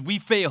enjoy, because we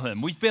fail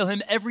Him. We fail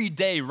Him every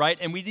day, right?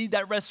 And we need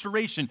that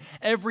restoration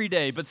every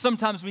day. But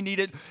sometimes we need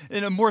it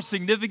in a more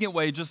significant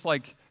way, just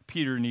like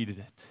Peter needed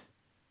it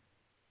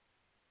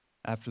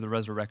after the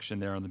resurrection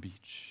there on the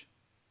beach.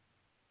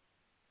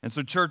 And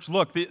so, church,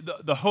 look,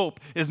 the hope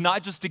is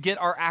not just to get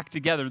our act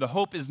together. The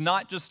hope is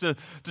not just to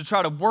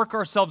try to work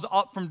ourselves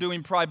up from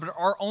doing pride, but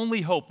our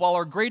only hope, while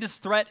our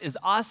greatest threat is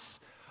us,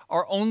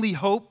 our only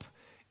hope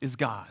is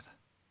God.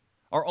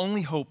 Our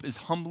only hope is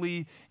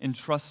humbly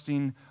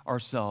entrusting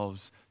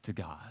ourselves to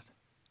God,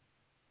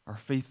 our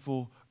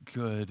faithful,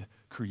 good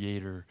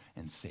Creator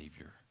and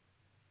Savior,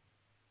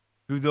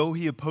 who, though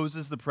He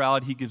opposes the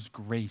proud, He gives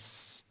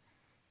grace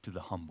to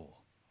the humble.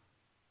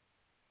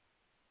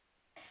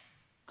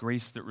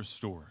 Grace that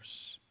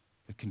restores,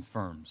 that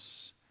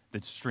confirms,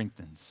 that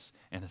strengthens,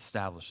 and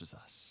establishes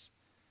us.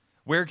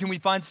 Where can we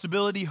find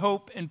stability,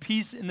 hope, and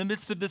peace in the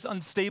midst of this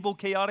unstable,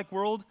 chaotic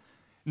world?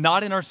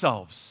 Not in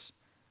ourselves.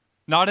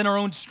 Not in our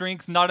own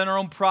strength, not in our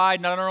own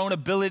pride, not in our own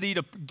ability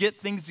to get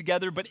things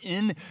together, but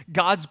in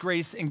God's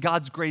grace and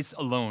God's grace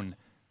alone.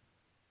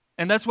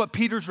 And that's what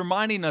Peter's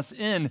reminding us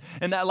in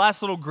that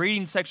last little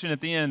greeting section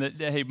at the end, that,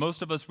 hey,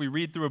 most of us, we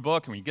read through a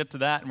book and we get to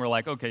that and we're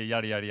like, okay,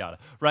 yada, yada, yada,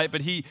 right?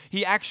 But he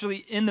actually,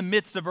 in the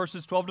midst of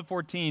verses 12 to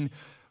 14,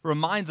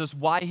 reminds us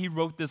why he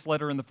wrote this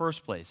letter in the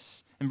first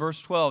place. In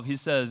verse 12, he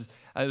says,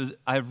 I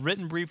have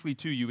written briefly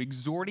to you,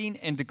 exhorting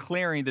and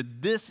declaring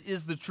that this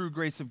is the true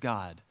grace of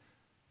God.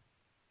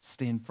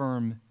 Stand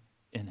firm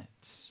in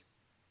it.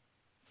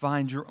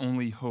 Find your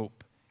only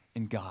hope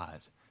in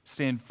God.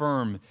 Stand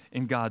firm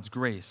in God's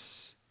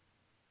grace.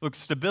 Look,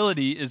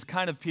 stability is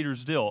kind of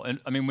Peter's deal.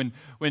 And I mean,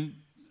 when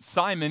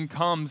Simon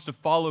comes to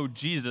follow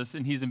Jesus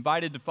and he's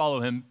invited to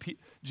follow him,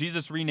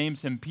 Jesus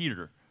renames him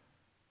Peter,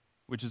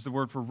 which is the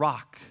word for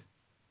rock.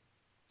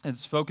 And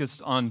it's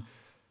focused on,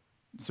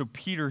 so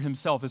Peter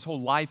himself, his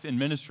whole life and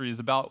ministry is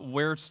about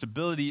where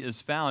stability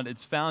is found.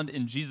 It's found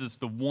in Jesus,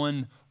 the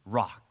one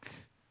rock.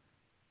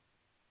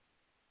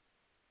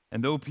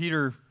 And though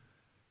Peter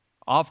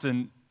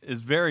often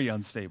is very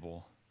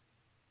unstable,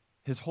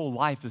 His whole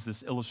life is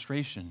this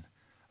illustration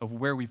of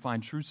where we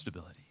find true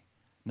stability,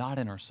 not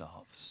in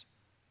ourselves,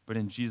 but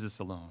in Jesus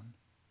alone.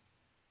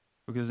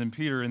 Because in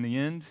Peter, in the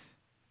end,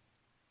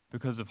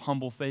 because of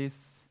humble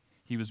faith,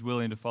 he was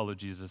willing to follow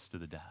Jesus to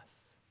the death.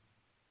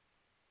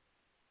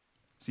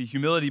 See,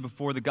 humility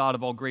before the God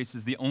of all grace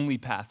is the only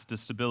path to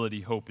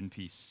stability, hope, and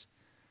peace.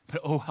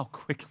 But oh, how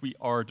quick we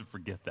are to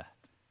forget that.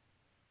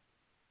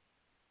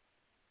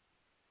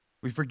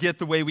 We forget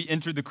the way we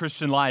entered the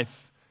Christian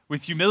life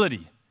with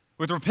humility,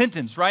 with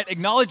repentance, right?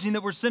 Acknowledging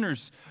that we're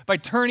sinners by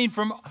turning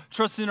from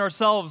trusting in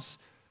ourselves,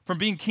 from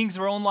being kings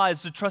of our own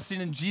lives to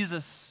trusting in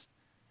Jesus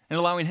and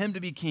allowing him to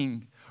be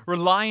king,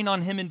 relying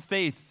on him in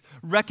faith,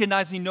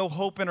 recognizing no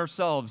hope in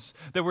ourselves,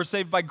 that we're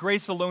saved by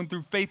grace alone,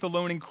 through faith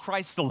alone, in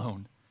Christ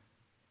alone.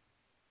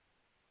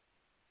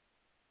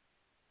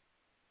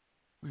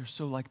 We are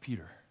so like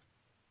Peter,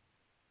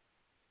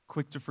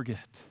 quick to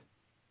forget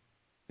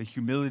that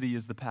humility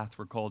is the path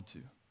we're called to.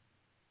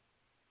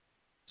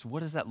 So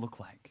what does that look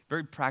like?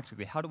 Very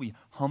practically, how do we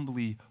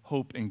humbly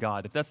hope in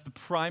God? If that's the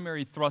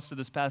primary thrust of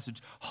this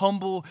passage,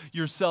 humble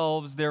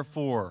yourselves,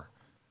 therefore,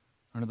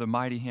 under the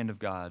mighty hand of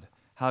God.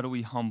 How do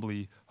we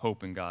humbly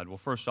hope in God? Well,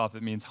 first off,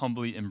 it means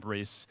humbly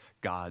embrace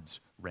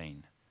God's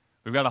reign.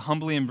 We've got to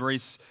humbly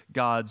embrace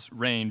God's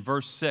reign.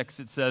 Verse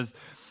 6, it says,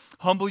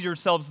 humble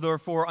yourselves,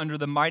 therefore, under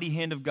the mighty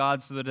hand of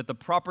God, so that at the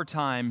proper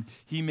time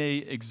he may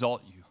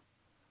exalt you.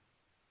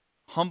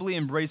 Humbly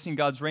embracing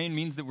God's reign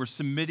means that we're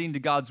submitting to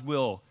God's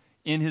will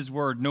in his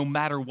word, no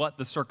matter what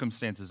the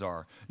circumstances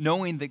are,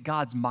 knowing that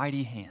God's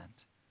mighty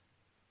hand,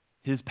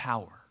 his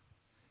power,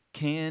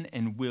 can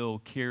and will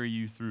carry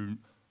you through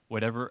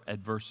whatever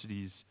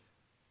adversities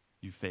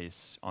you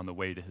face on the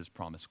way to his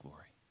promised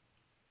glory.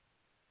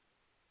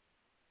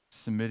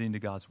 Submitting to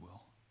God's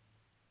will.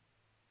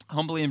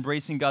 Humbly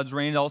embracing God's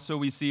reign, also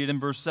we see it in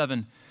verse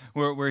 7,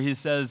 where he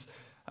says,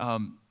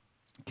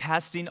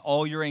 casting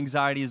all your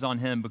anxieties on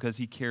him because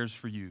he cares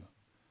for you.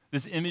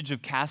 This image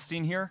of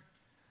casting here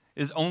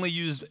is only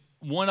used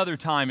one other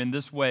time in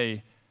this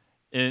way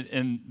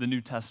in the New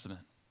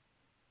Testament.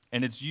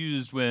 And it's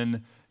used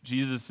when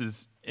Jesus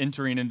is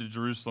entering into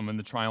Jerusalem in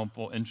the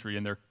triumphal entry,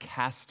 and they're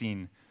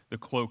casting the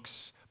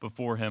cloaks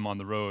before him on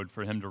the road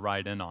for him to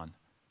ride in on,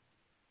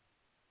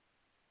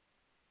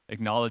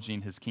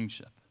 acknowledging his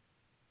kingship.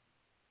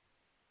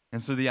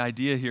 And so the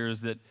idea here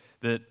is that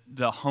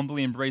to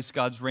humbly embrace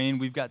God's reign,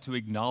 we've got to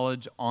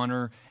acknowledge,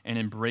 honor, and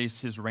embrace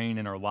his reign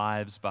in our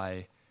lives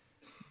by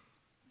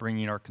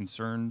bringing our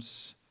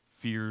concerns,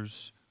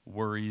 fears,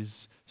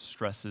 worries,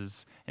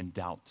 stresses, and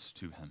doubts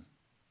to him.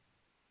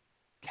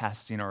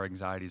 Casting our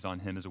anxieties on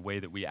him is a way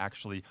that we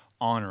actually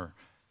honor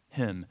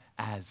him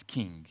as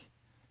king,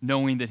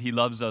 knowing that he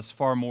loves us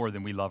far more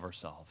than we love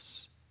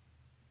ourselves,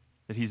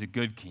 that he's a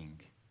good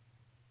king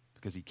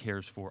because he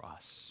cares for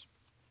us.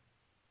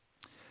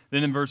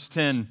 Then in verse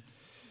 10,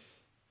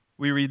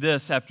 we read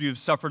this, after you have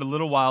suffered a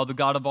little while, the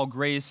God of all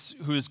grace,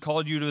 who has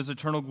called you to his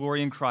eternal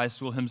glory in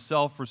Christ, will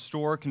himself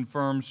restore,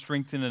 confirm,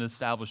 strengthen, and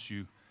establish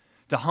you.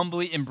 To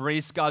humbly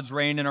embrace God's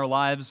reign in our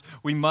lives,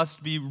 we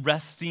must be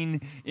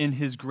resting in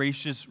his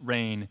gracious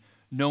reign,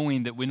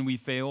 knowing that when we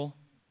fail,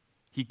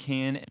 he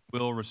can and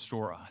will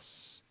restore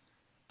us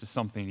to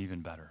something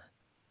even better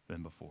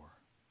than before.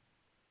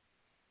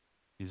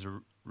 He's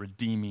a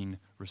redeeming,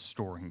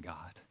 restoring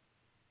God.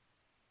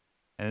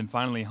 And then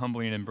finally,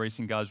 humbly and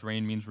embracing God's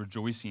reign means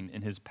rejoicing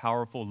in his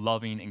powerful,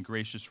 loving, and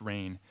gracious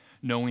reign,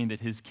 knowing that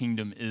his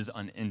kingdom is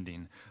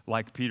unending.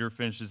 Like Peter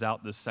finishes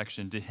out this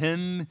section, to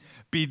him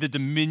be the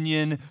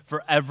dominion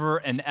forever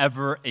and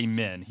ever,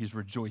 amen. He's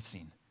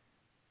rejoicing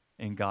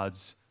in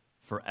God's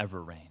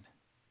forever reign.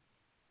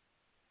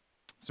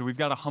 So we've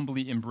got to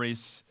humbly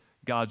embrace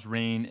God's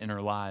reign in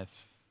our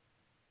life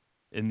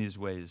in these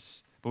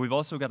ways. But we've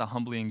also got to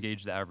humbly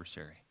engage the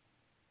adversary.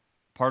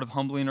 Part of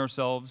humbling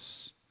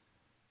ourselves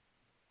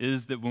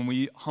is that when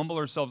we humble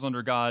ourselves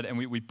under God and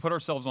we put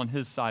ourselves on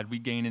his side, we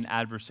gain an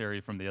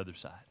adversary from the other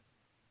side.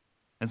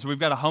 And so we've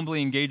got to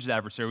humbly engage the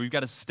adversary. We've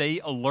got to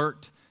stay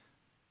alert.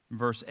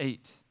 Verse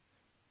 8 it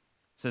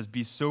says,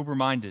 be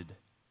sober-minded,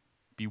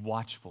 be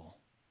watchful.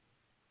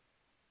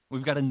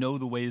 We've got to know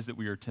the ways that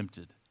we are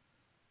tempted.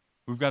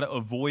 We've got to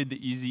avoid the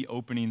easy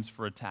openings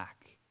for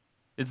attack.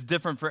 It's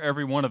different for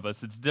every one of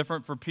us. It's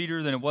different for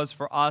Peter than it was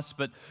for us,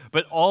 but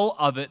all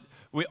of it,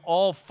 we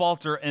all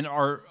falter and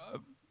are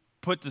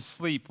put to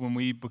sleep when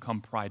we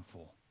become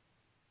prideful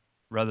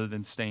rather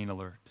than staying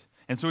alert.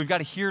 And so we've got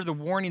to hear the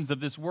warnings of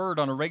this word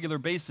on a regular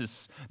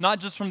basis, not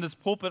just from this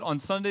pulpit on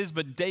Sundays,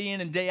 but day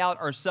in and day out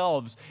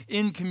ourselves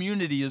in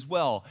community as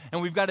well. And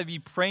we've got to be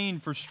praying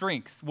for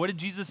strength. What did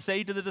Jesus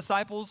say to the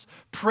disciples?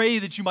 Pray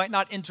that you might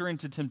not enter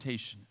into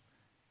temptation.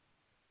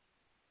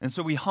 And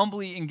so we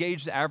humbly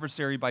engage the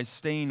adversary by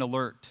staying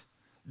alert.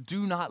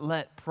 Do not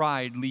let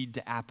pride lead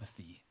to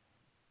apathy.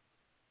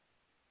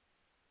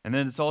 And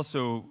then it's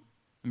also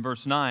in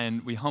verse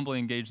 9, we humbly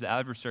engage the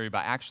adversary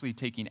by actually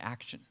taking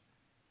action.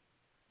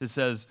 It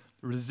says,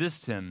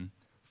 resist him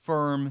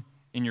firm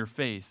in your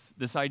faith.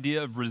 This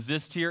idea of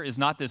resist here is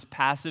not this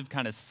passive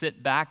kind of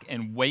sit back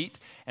and wait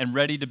and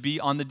ready to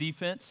be on the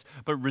defense,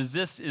 but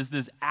resist is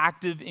this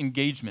active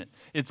engagement.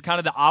 It's kind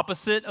of the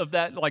opposite of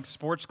that like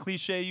sports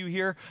cliche you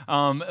hear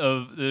of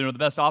the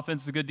best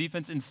offense is a good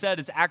defense. Instead,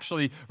 it's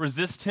actually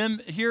resist him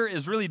here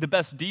is really the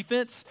best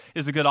defense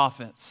is a good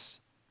offense.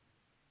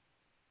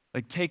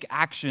 Like take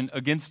action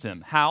against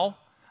him. How?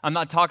 I'm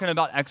not talking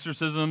about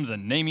exorcisms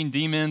and naming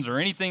demons or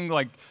anything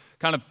like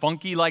kind of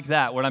funky like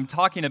that. What I'm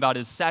talking about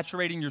is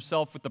saturating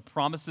yourself with the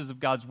promises of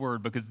God's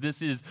word, because this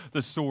is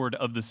the sword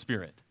of the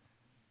Spirit.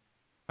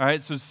 All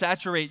right, so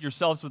saturate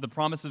yourselves with the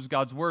promises of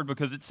God's word,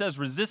 because it says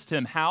resist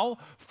him. How?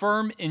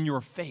 Firm in your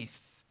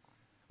faith,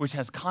 which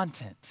has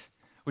content,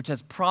 which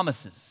has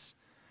promises.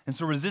 And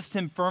so resist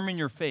him firm in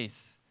your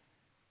faith.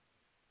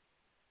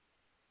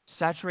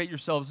 Saturate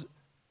yourselves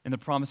in the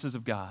promises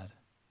of God.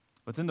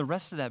 But then the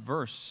rest of that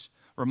verse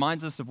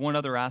reminds us of one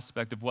other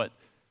aspect of what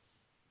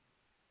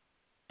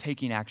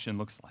taking action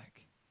looks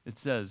like. It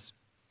says,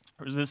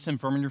 resist him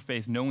firm in your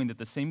faith, knowing that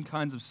the same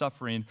kinds of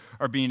suffering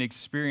are being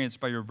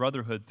experienced by your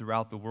brotherhood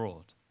throughout the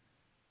world.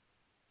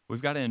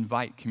 We've got to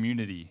invite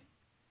community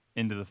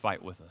into the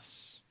fight with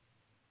us.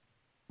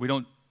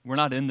 We're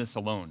not in this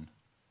alone.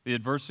 The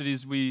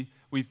adversities we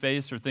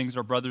face are things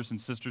our brothers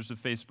and sisters have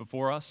faced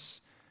before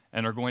us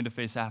and are going to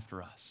face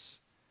after us.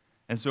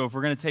 And so if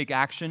we're going to take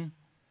action,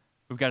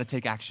 we've got to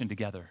take action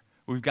together.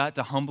 We've got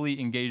to humbly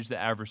engage the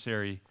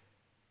adversary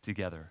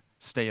together.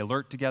 Stay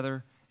alert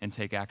together and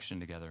take action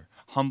together.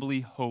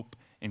 Humbly hope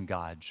in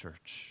God,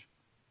 church.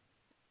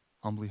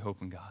 Humbly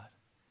hope in God.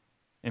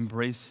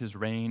 Embrace his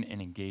reign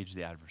and engage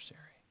the adversary.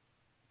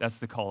 That's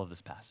the call of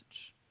this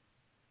passage.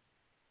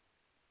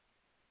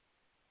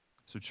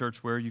 So,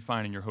 church, where are you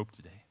finding your hope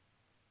today?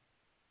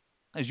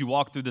 As you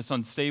walk through this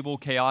unstable,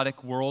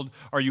 chaotic world,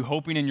 are you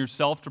hoping in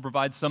yourself to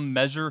provide some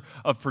measure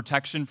of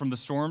protection from the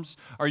storms?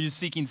 Are you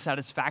seeking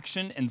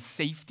satisfaction and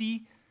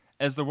safety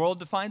as the world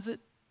defines it?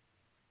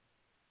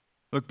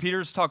 Look,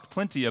 Peter's talked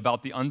plenty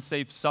about the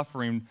unsafe,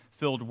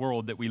 suffering-filled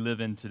world that we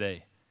live in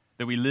today,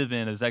 that we live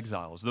in as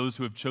exiles, those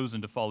who have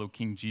chosen to follow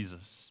King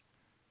Jesus.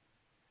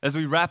 As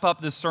we wrap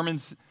up this sermon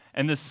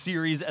and this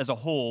series as a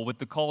whole with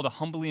the call to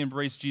humbly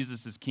embrace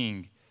Jesus as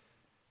King,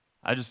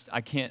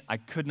 I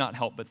could not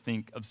help but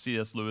think of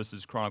C.S.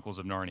 Lewis's Chronicles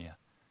of Narnia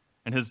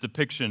and his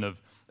depiction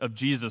of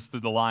Jesus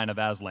through the line of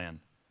Aslan.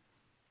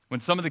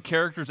 When some of the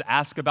characters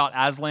ask about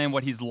Aslan,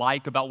 what he's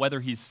like, about whether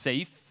he's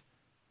safe,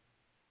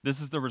 this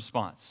is the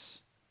response.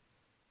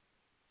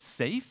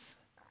 Safe?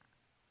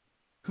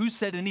 Who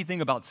said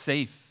anything about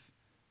safe?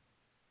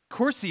 Of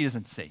course he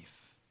isn't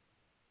safe.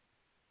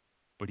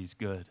 But he's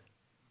good.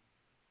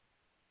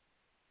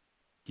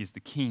 He's the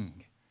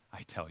king,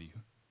 I tell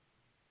you.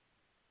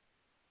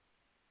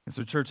 And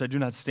so, church, I do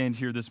not stand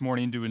here this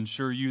morning to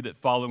ensure you that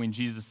following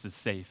Jesus is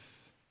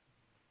safe,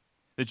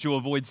 that you'll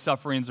avoid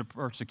sufferings or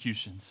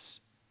persecutions.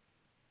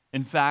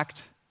 In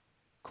fact,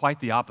 quite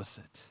the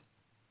opposite.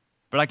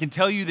 But I can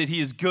tell you that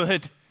he is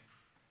good,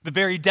 the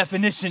very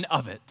definition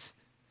of it.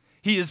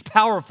 He is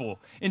powerful,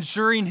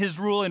 ensuring his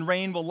rule and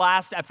reign will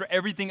last after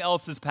everything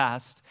else is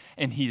past,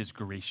 and he is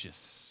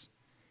gracious.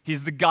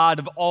 He's the God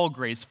of all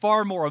grace,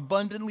 far more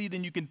abundantly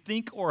than you can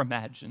think or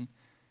imagine.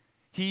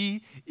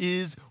 He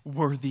is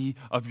worthy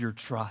of your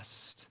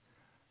trust,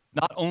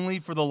 not only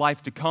for the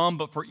life to come,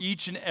 but for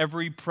each and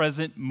every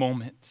present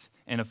moment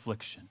and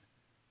affliction.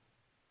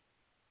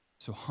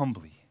 So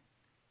humbly,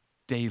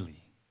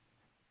 daily,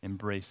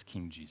 embrace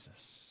King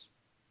Jesus.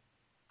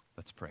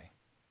 Let's pray.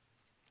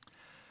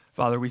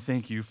 Father, we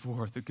thank you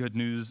for the good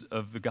news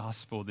of the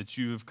gospel, that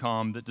you have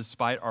come, that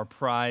despite our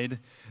pride,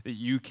 that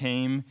you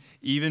came,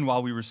 even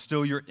while we were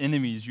still your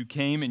enemies, you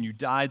came and you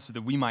died so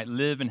that we might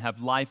live and have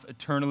life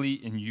eternally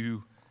in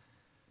you.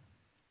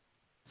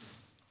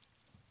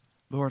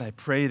 Lord, I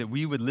pray that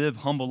we would live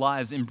humble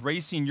lives,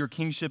 embracing your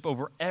kingship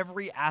over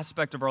every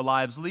aspect of our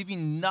lives,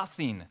 leaving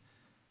nothing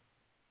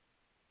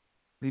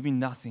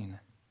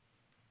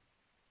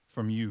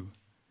from you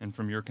and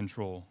from your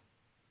control.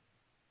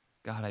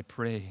 God, I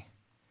pray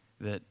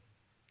that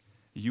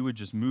you would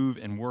just move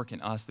and work in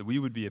us, that we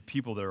would be a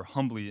people that are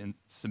humbly and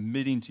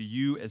submitting to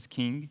you as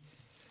King,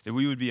 that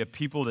we would be a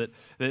people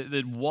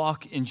that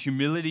walk in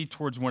humility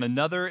towards one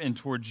another and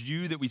towards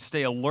you, that we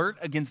stay alert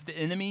against the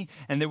enemy,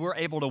 and that we're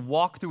able to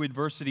walk through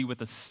adversity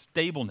with a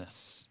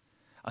stableness,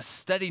 a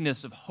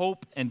steadiness of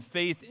hope and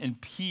faith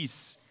and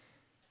peace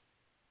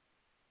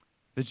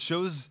that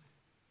shows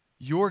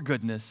your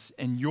goodness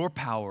and your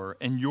power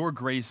and your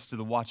grace to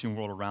the watching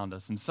world around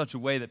us in such a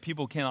way that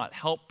people cannot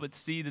help but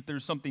see that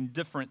there's something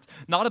different,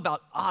 not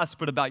about us,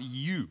 but about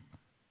you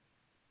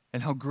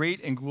and how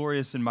great and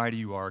glorious and mighty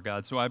you are,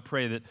 God. So I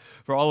pray that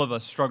for all of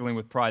us struggling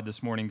with pride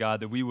this morning,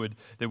 God, that we would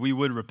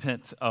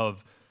repent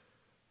of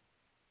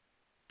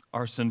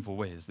our sinful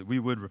ways, that we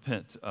would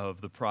repent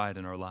of the pride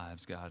in our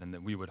lives, God, and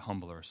that we would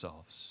humble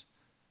ourselves.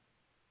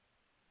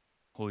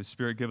 Holy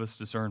Spirit, give us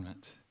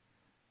discernment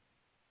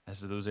as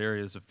to those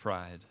areas of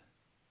pride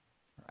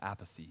or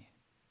apathy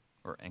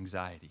or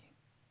anxiety.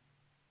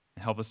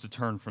 And help us to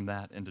turn from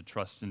that and to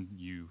trust in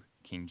you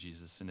King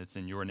Jesus. And it's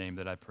in your name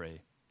that I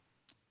pray.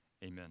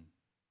 Amen.